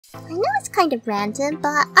I know it's kind of random, but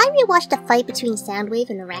I rewatched the fight between Soundwave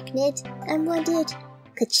and Airachnid and wondered,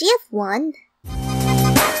 could she have won?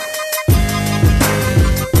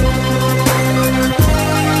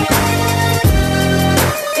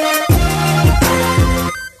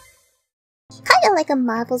 Kinda like a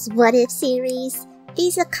Marvel's What If series.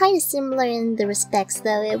 These are kinda similar in the respects,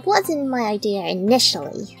 though it wasn't my idea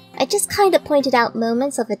initially. I just kinda pointed out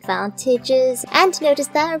moments of advantages and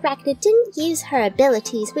noticed that Airachnid didn't use her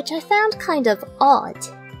abilities, which I found kind of odd.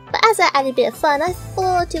 But as I added a bit of fun, I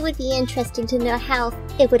thought it would be interesting to know how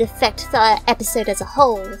it would affect the episode as a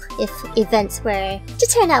whole if events were to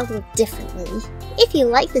turn out a little differently. If you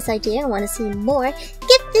like this idea and want to see more,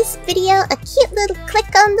 give this video a cute little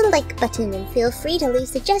click on the like button and feel free to leave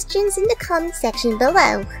suggestions in the comment section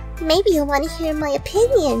below. Maybe you'll want to hear my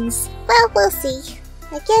opinions. Well, we'll see.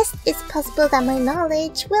 I guess it's possible that my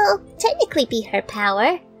knowledge will technically be her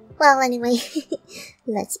power. Well, anyway,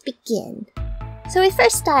 let's begin. So we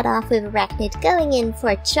first start off with Airachnid going in for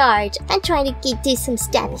a charge and trying to do some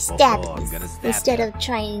stabbies instead of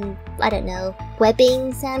trying, I don't know,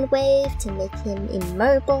 webbing Soundwave to make him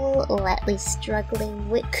immobile or at least struggling,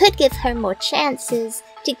 which could give her more chances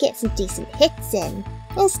to get some decent hits in.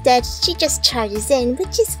 Instead, she just charges in,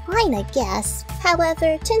 which is fine, I guess.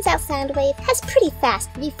 However, turns out Soundwave has pretty fast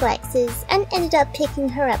reflexes and ended up picking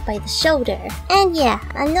her up by the shoulder. And yeah,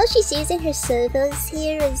 I know she's using her servos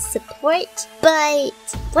here as support, but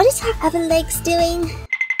what is her other legs doing?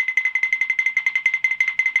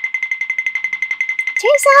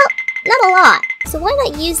 Turns out, not a lot. So why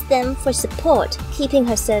not use them for support, keeping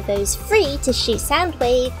her servos free to shoot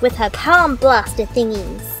Soundwave with her palm blaster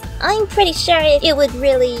thingies. I'm pretty sure it would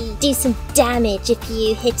really do some damage if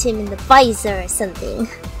you hit him in the visor or something.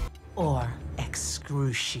 Or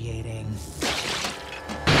excruciating.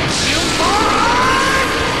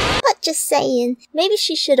 But just saying, maybe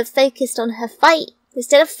she should have focused on her fight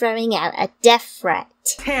instead of throwing out a death threat.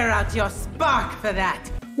 Tear out your spark for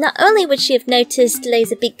that! Not only would she have noticed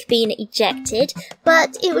laser beak being ejected,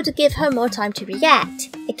 but it would give her more time to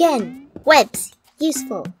react. Again, webs,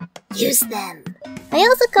 useful. Use them. I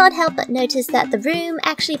also can't help but notice that the room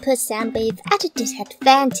actually puts Soundwave at a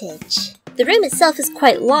disadvantage. The room itself is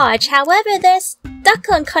quite large, however they're stuck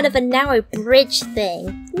on kind of a narrow bridge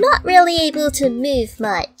thing, not really able to move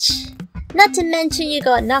much. Not to mention you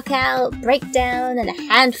got Knockout, Breakdown, and a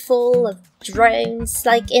handful of drones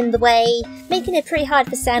in the way, making it pretty hard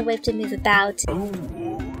for Soundwave to move about.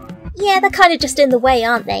 Yeah, they're kinda just in the way,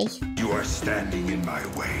 aren't they? You are standing in my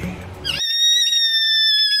way.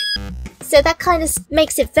 So that kind of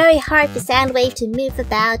makes it very hard for Soundwave to move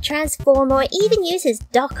about, transform, or even use his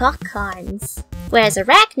AUTOCONs. Whereas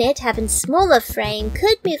Airachnid, having smaller frame,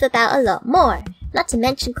 could move about a lot more. Not to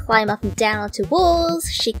mention climb up and down onto walls,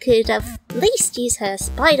 she could at least use her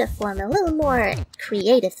spider form a little more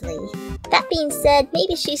creatively. That being said,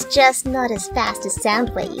 maybe she's just not as fast as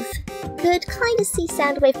Soundwave. Could kinda see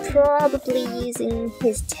Soundwave probably using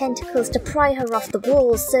his tentacles to pry her off the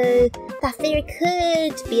walls, so that theory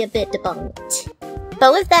could be a bit debunked.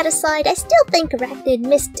 But with that aside, I still think Airachnid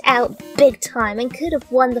missed out big time and could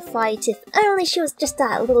have won the fight if only she was just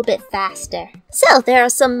a little bit faster. So there are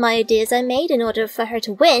some of my ideas I made in order for her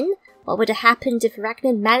to win. What would have happened if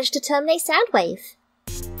Airachnid managed to terminate Soundwave?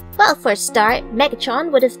 Well, for a start,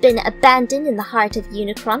 Megatron would have been abandoned in the heart of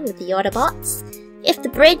Unicron with the Autobots. If the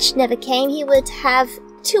bridge never came, he would have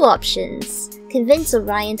two options. Convince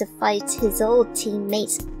Orion to fight his old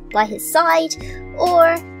teammates by his side,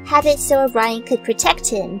 or have it so Orion could protect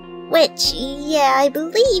him, which, yeah, I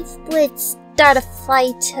believe would start a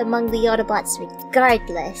fight among the Autobots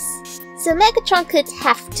regardless. So Megatron could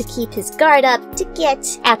have to keep his guard up to get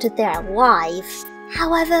out of there alive.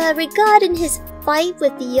 However, regarding his fight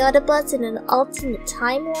with the Autobots in an alternate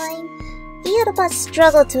timeline, the Autobots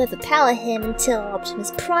struggled to overpower him until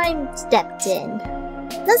Optimus Prime stepped in.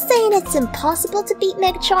 Not saying it's impossible to beat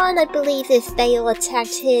Megatron, I believe if they all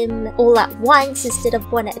attacked him all at once instead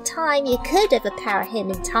of one at a time, you could overpower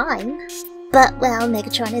him in time. But well,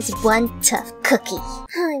 Megatron is one tough cookie.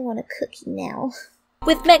 I want a cookie now.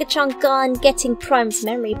 With Megatron gone, getting Prime's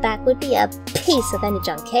memory back would be a piece of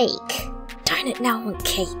energon cake. Darn it, now I want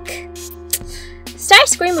cake.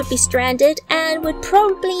 Starscream would be stranded and would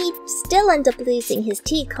probably still end up losing his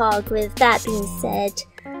T-Cog. With that being said,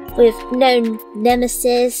 with no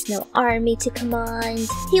nemesis, no army to command,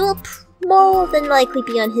 he will more than likely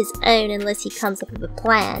be on his own unless he comes up with a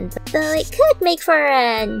plan. Though it could make for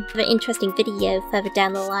an interesting video further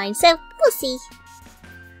down the line, so we'll see.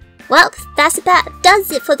 Well, that's about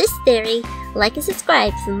does it for this theory. Like and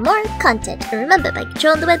subscribe for more content, and remember, by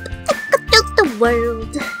controlling the web, I control the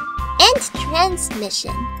world. and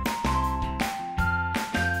transmission.